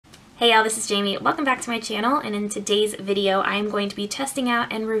Hey y'all, this is Jamie. Welcome back to my channel, and in today's video I am going to be testing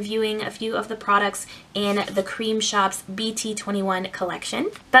out and reviewing a few of the products in the Creme Shop's BT21 collection.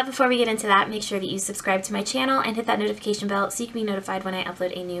 But before we get into that, make sure that you subscribe to my channel and hit that notification bell so you can be notified when I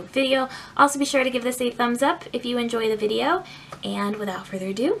upload a new video. Also be sure to give this a thumbs up if you enjoy the video, and without further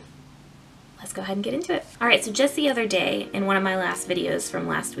ado, let's go ahead and get into it. Alright, so just the other day, in one of my last videos from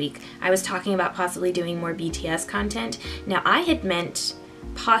last week, I was talking about possibly doing more BTS content. Now I had meant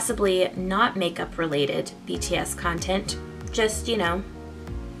possibly not makeup related BTS content, just, you know,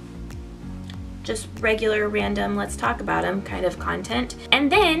 just regular random let's talk about them kind of content.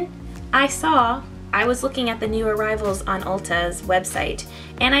 And then I was looking at the new arrivals on Ulta's website,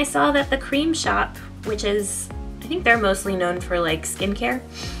 and I saw that the Creme Shop, which is, I think they're mostly known for like skincare,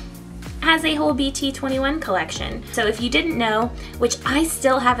 has a whole BT21 collection. So if you didn't know, which I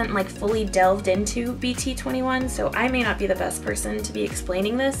still haven't like fully delved into BT21, so I may not be the best person to be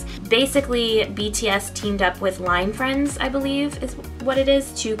explaining this. Basically, BTS teamed up with Line Friends, I believe is what it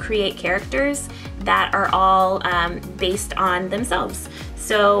is, to create characters that are all based on themselves.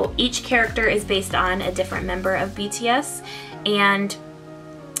 So each character is based on a different member of BTS, and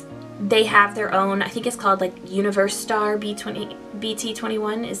they have their own, I think it's called like Universe Star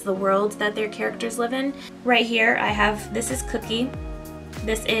BT21 is the world that their characters live in. Right here I have, this is Cookie.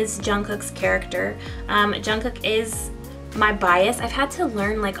 This is Jungkook's character. Jungkook is my bias. I've had to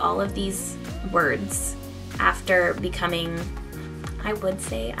learn like all of these words after becoming, I would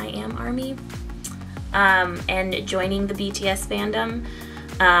say I am ARMY, and joining the BTS fandom.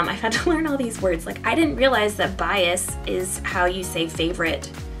 I've had to learn all these words. Like, I didn't realize that bias is how you say favorite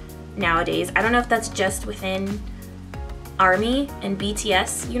nowadays. I don't know if that's just within ARMY and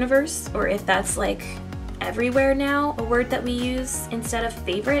BTS universe, or if that's like everywhere now, a word that we use instead of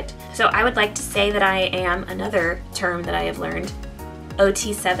favorite. So I would like to say that I am, another term that I have learned,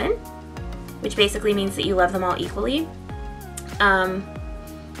 OT7, which basically means that you love them all equally. I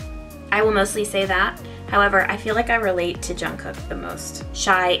will mostly say that. However, I feel like I relate to Jungkook the most.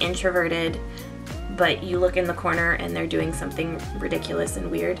 Shy, introverted, but you look in the corner and they're doing something ridiculous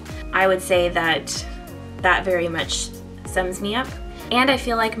and weird. I would say that that very much sums me up. And I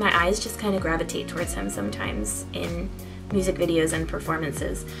feel like my eyes just kind of gravitate towards him sometimes in music videos and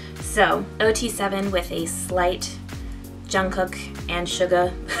performances. So OT7 with a slight Jungkook and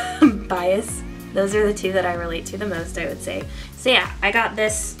Suga bias. Those are the two that I relate to the most, I would say. So yeah, I got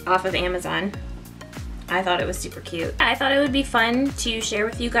this off of Amazon. I thought it was super cute. I thought it would be fun to share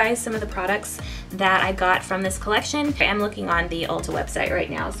with you guys some of the products that I got from this collection. I'm looking on the Ulta website right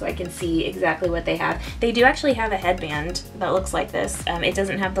now so I can see exactly what they have. They do actually have a headband that looks like this. It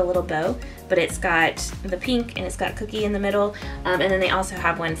doesn't have the little bow, but it's got the pink and it's got Cookie in the middle. And then they also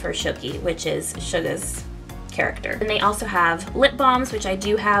have one for Shooky, which is Suga's character. And they also have lip balms, which I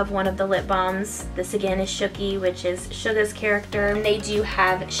do have one of the lip balms. This again is Shooky, which is Suga's character. And they do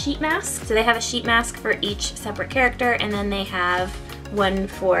have sheet masks. So they have a sheet mask for each separate character, and then they have one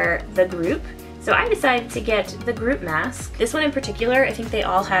for the group. So I decided to get the group mask. This one in particular, I think they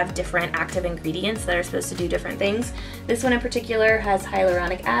all have different active ingredients that are supposed to do different things. This one in particular has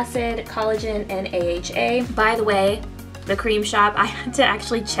hyaluronic acid, collagen, and AHA. By the way, the Creme Shop, I had to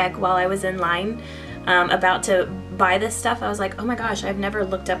actually check while I was in line about to buy this stuff. I was like, oh my gosh, I've never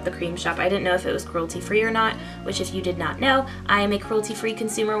looked up the Creme Shop. I didn't know if it was cruelty-free or not, which if you did not know, I am a cruelty-free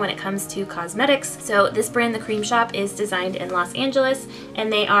consumer when it comes to cosmetics. So this brand, the Creme Shop, is designed in Los Angeles,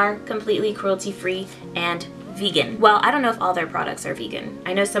 and they are completely cruelty-free and vegan. Well, I don't know if all their products are vegan.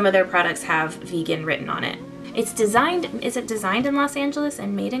 I know some of their products have vegan written on it. It's designed, is it designed in Los Angeles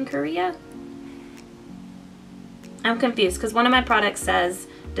and made in Korea? I'm confused because one of my products says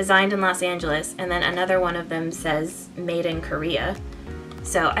designed in Los Angeles, and then another one of them says made in Korea.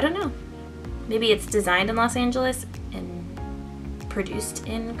 So I don't know. Maybe it's designed in Los Angeles and produced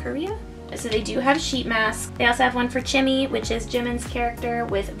in Korea? So they do have sheet masks. They also have one for Chimmy, which is Jimin's character,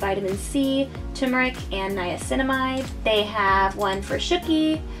 with vitamin C, turmeric, and niacinamide. They have one for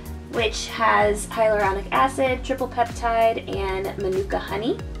Shooky, which has hyaluronic acid, triple peptide, and manuka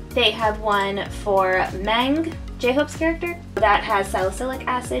honey. They have one for Mang, J-Hope's character, that has salicylic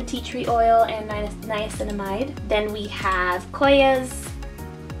acid, tea tree oil, and niacinamide. Then we have Koya's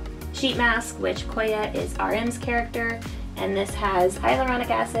sheet mask, which Koya is RM's character, and this has hyaluronic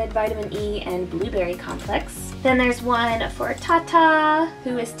acid, vitamin E, and blueberry complex. Then there's one for Tata,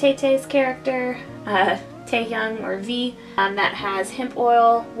 who is Tay-Tay's character, Taehyung or V, that has hemp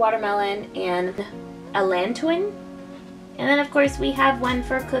oil, watermelon, and allantoin. And then of course we have one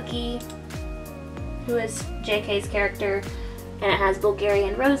for Cookie, who is JK's character, and it has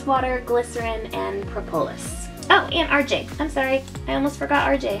Bulgarian rosewater, glycerin, and propolis. Oh, and RJ. I'm sorry, I almost forgot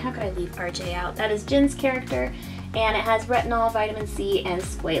RJ. How could I leave RJ out? That is Jin's character, and it has retinol, vitamin C, and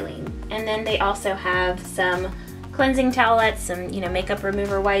squalene. And then they also have some cleansing towelettes, some, you know, makeup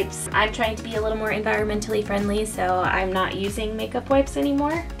remover wipes. I'm trying to be a little more environmentally friendly, so I'm not using makeup wipes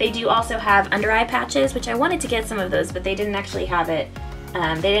anymore. They do also have under eye patches, which I wanted to get some of those, but they didn't actually have it.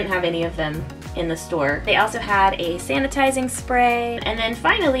 They didn't have any of them in the store. They also had a sanitizing spray. And then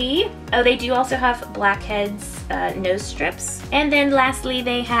finally, oh, they do also have Blackhead's nose strips. And then lastly,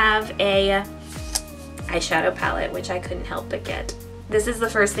 they have a eyeshadow palette, which I couldn't help but get. This is the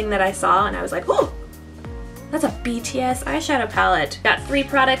first thing that I saw and I was like, oh, that's a BTS eyeshadow palette. Got 3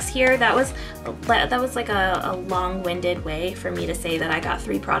 products here. That was like a long-winded way for me to say that I got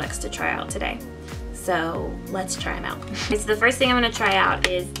 3 products to try out today. So let's try them out. So the first thing I'm gonna try out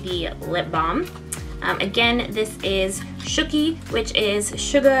is the lip balm. Again, this is Shuki, which is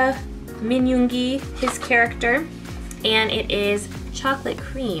Suga Minyoongi, his character, and it is chocolate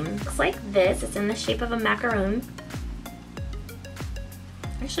cream. Looks like this. It's in the shape of a macaroon.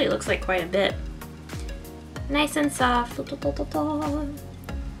 Actually, it looks like quite a bit. Nice and soft.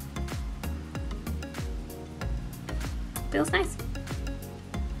 Feels nice.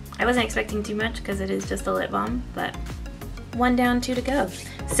 I wasn't expecting too much because it is just a lip balm, but 1 down, 2 to go.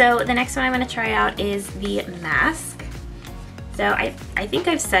 So the next one I'm going to try out is the mask. So I think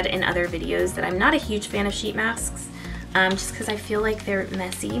I've said in other videos that I'm not a huge fan of sheet masks, just because I feel like they're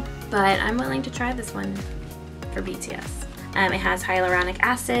messy, but I'm willing to try this one for BTS. It has hyaluronic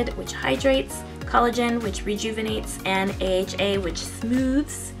acid, which hydrates, collagen, which rejuvenates, and AHA, which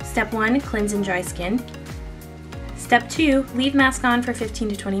smooths. Step 1, cleanse and dry skin. Step 2, leave mask on for 15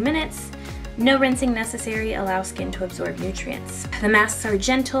 to 20 minutes. No rinsing necessary, allow skin to absorb nutrients. The masks are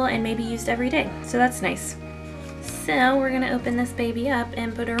gentle and may be used every day, so that's nice. So we're gonna open this baby up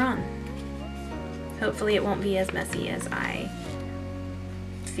and put her on. Hopefully it won't be as messy as I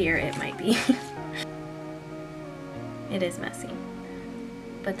fear it might be. It is messy,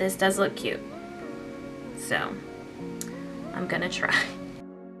 but this does look cute. So I'm gonna try.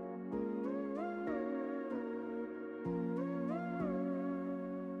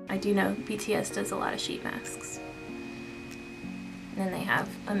 I do know BTS does a lot of sheet masks, and they have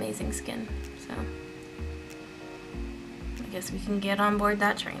amazing skin, so I guess we can get on board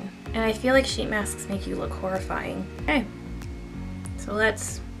that train. And I feel like sheet masks make you look horrifying. Okay, so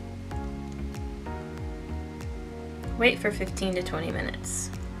let's wait for 15 to 20 minutes.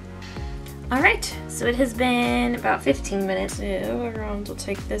 Alright, so it has been about 15 minutes. So we're going to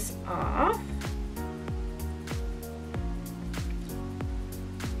take this off.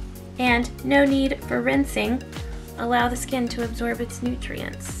 And no need for rinsing. Allow the skin to absorb its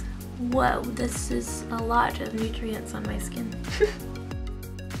nutrients. Whoa, this is a lot of nutrients on my skin.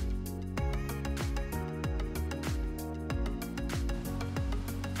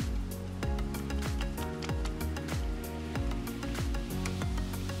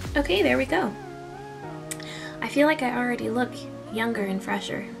 Okay, there we go. I feel like I already look younger and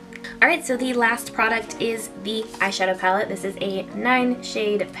fresher. Alright, so the last product is the eyeshadow palette. This is a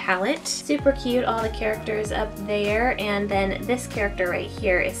 9-shade palette. Super cute, all the characters up there, and then this character right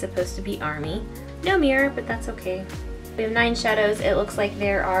here is supposed to be Army. No mirror, but that's okay. We have 9 shadows. It looks like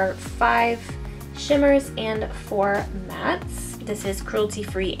there are 5 shimmers and 4 mattes. This is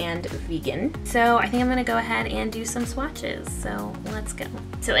cruelty-free and vegan. So I think I'm gonna go ahead and do some swatches, so let's go.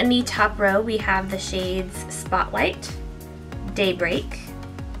 So in the top row, we have the shades Spotlight, Daybreak,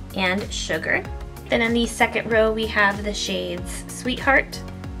 and Sugar. Then in the second row, we have the shades Sweetheart,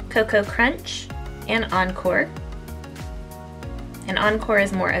 Cocoa Crunch, and Encore. And Encore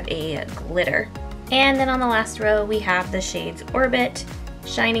is more of a glitter. And then on the last row, we have the shades Orbit,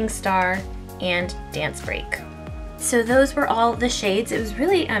 Shining Star, and Dance Break. So those were all the shades. It was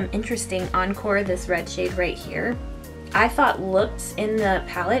really interesting. Encore, this red shade right here, I thought looked in the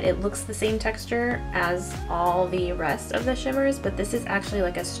palette, it looks the same texture as all the rest of the shimmers, but this is actually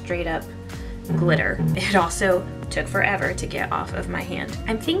like a straight up glitter. It also took forever to get off of my hand.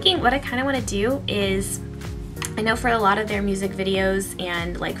 I'm thinking what I kind of want to do is, I know for a lot of their music videos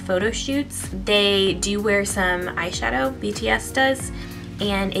and like photo shoots, they do wear some eyeshadow, BTS does,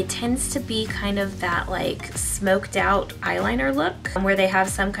 and it tends to be kind of that like smoked out eyeliner look where they have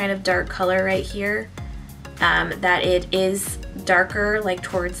some kind of dark color right here. That it is darker like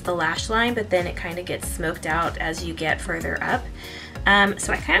towards the lash line, but then it kind of gets smoked out as you get further up.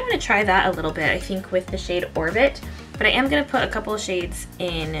 So I kind of want to try that a little bit, I think, with the shade Orbit, but I am going to put a couple of shades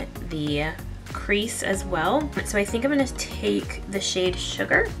in the crease as well. So I think I'm going to take the shade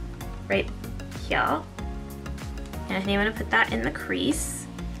Sugar right here, and I think I'm going to put that in the crease.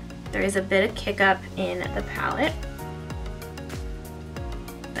 There is a bit of kick up in the palette,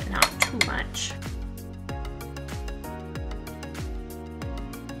 but not too much.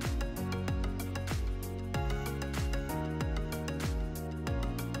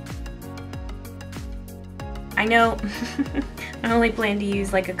 I know I only plan to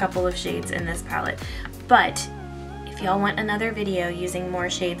use like a couple of shades in this palette, but if y'all want another video using more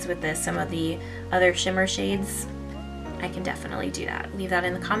shades with this, some of the other shimmer shades, I can definitely do that. Leave that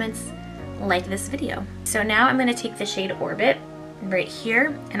in the comments, like this video. So now I'm gonna take the shade Orbit right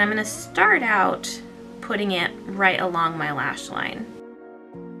here, and I'm gonna start out putting it right along my lash line.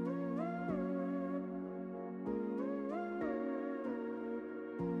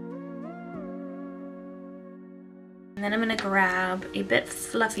 And then I'm gonna grab a bit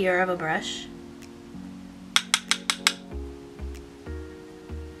fluffier of a brush.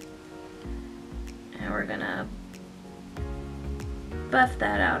 And we're gonna buff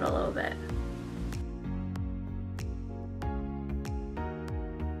that out a little bit.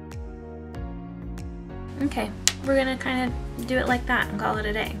 Okay, we're gonna kind of do it like that and call it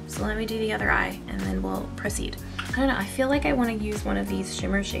a day. So let me do the other eye and then we'll proceed. I don't know, I feel like I wanna use one of these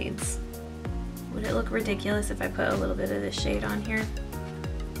shimmer shades. Would it look ridiculous if I put a little bit of this shade on here?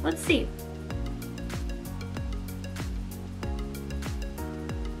 Let's see.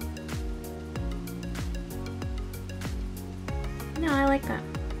 No, I like that.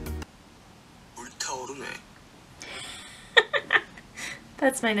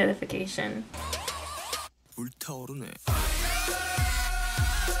 That's my notification.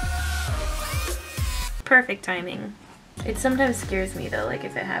 Perfect timing. It sometimes scares me though, like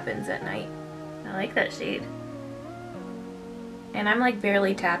if it happens at night. I like that shade. And I'm like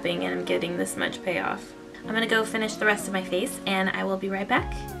barely tapping and I'm getting this much payoff. I'm gonna go finish the rest of my face and I will be right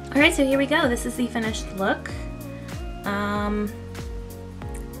back. Alright, so here we go. This is the finished look.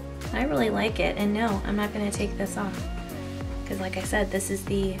 I really like it, and no, I'm not gonna take this off. Because like I said, this is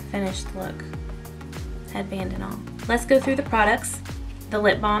the finished look. Headband and all. Let's go through the products. The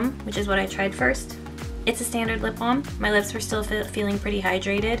lip balm, which is what I tried first. It's a standard lip balm. My lips were still feeling pretty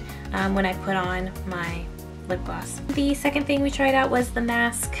hydrated when I put on my lip gloss. The second thing we tried out was the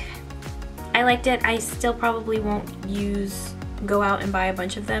mask. I liked it. I still probably won't go out and buy a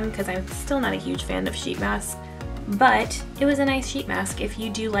bunch of them because I'm still not a huge fan of sheet masks. But it was a nice sheet mask. If you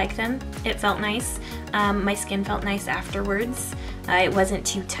do like them, it felt nice. My skin felt nice afterwards. It wasn't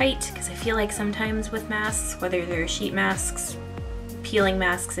too tight because I feel like sometimes with masks, whether they're sheet masks, peeling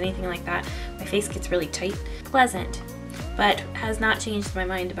masks, anything like that, my face gets really tight. Pleasant, but has not changed my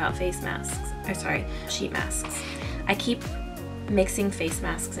mind about face masks, or sorry, sheet masks. I keep mixing face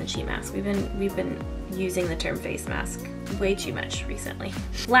masks and sheet masks. We've been using the term face mask way too much recently.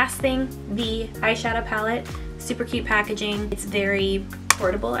 Last thing, the eyeshadow palette. Super cute packaging. It's very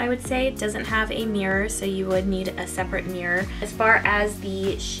portable, I would say. It doesn't have a mirror, so you would need a separate mirror. As far as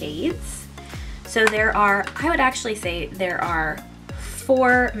the shades, so I would actually say there are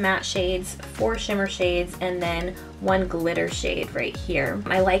 4 matte shades, 4 shimmer shades, and then 1 glitter shade right here.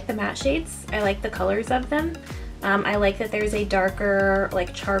 I like the matte shades. I like the colors of them. I like that there's a darker,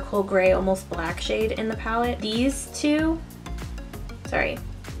 like charcoal gray, almost black shade in the palette. These two, sorry,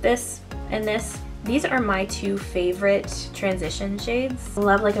 this and this, these are my 2 favorite transition shades. I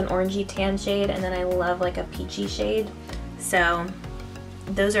love like an orangey tan shade, and then I love like a peachy shade. So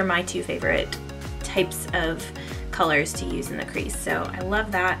those are my 2 favorite types of colors to use in the crease, so I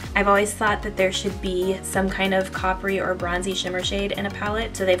love that. I've always thought that there should be some kind of coppery or bronzy shimmer shade in a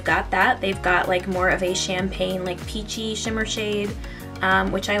palette, so they've got that. They've got like more of a champagne, like peachy shimmer shade,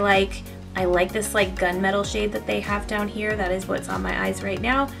 which I like. I like this like gunmetal shade that they have down here. That is what's on my eyes right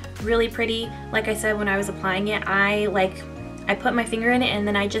now. Really pretty. Like I said, when I was applying it, I put my finger in it and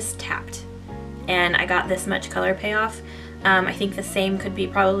then I just tapped, and I got this much color payoff. I think the same could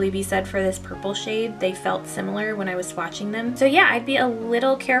probably be said for this purple shade. They felt similar when I was swatching them. So yeah, I'd be a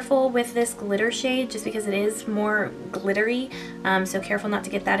little careful with this glitter shade just because it is more glittery. So careful not to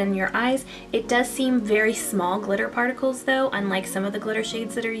get that in your eyes. It does seem very small glitter particles though, unlike some of the glitter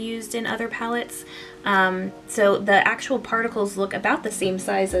shades that are used in other palettes. So the actual particles look about the same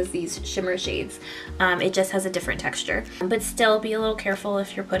size as these shimmer shades. It just has a different texture. But still be a little careful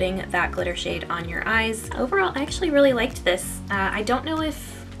if you're putting that glitter shade on your eyes. Overall, I actually really liked this. I don't know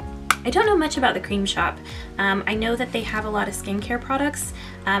much about the Creme Shop. I know that they have a lot of skincare products.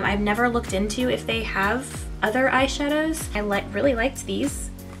 I've never looked into if they have other eyeshadows. I really liked these.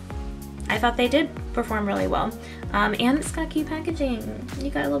 I thought they did perform really well. And it's got cute packaging. You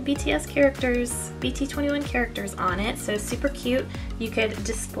got little BTS characters, BT21 characters on it, so super cute. You could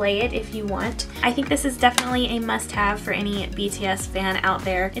display it if you want. I think this is definitely a must-have for any BTS fan out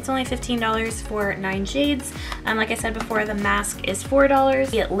there. It's only $15 for 9 shades. Like I said before, the mask is $4.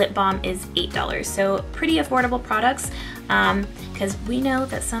 The lip balm is $8. So pretty affordable products, because we know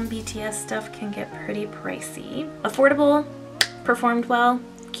that some BTS stuff can get pretty pricey. Affordable, performed well,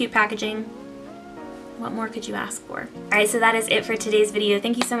 cute packaging. What more could you ask for? Alright, so that is it for today's video.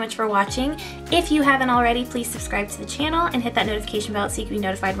 Thank you so much for watching. If you haven't already, please subscribe to the channel and hit that notification bell so you can be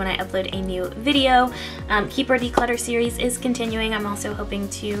notified when I upload a new video. Keep Our Declutter series is continuing. I'm also hoping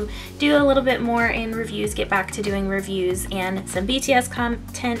to do a little bit more in reviews, get back to doing reviews and some BTS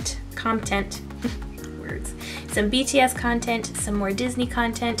content, words. Some BTS content, some more Disney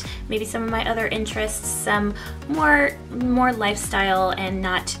content, maybe some of my other interests, some more lifestyle and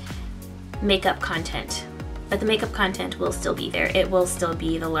not makeup content, but the makeup content will still be there. It will still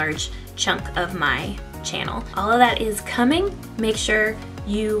be the large chunk of my channel. All of that is coming. Make sure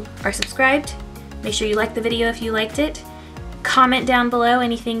you are subscribed. Make sure you like the video if you liked it. Comment down below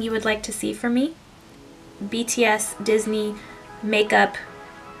anything you would like to see from me. BTS, Disney, makeup,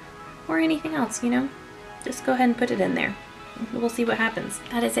 or anything else, you know? Just go ahead and put it in there. We'll see what happens.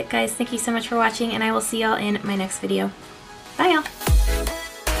 That is it, guys. Thank you so much for watching, and I will see y'all in my next video. Bye, y'all.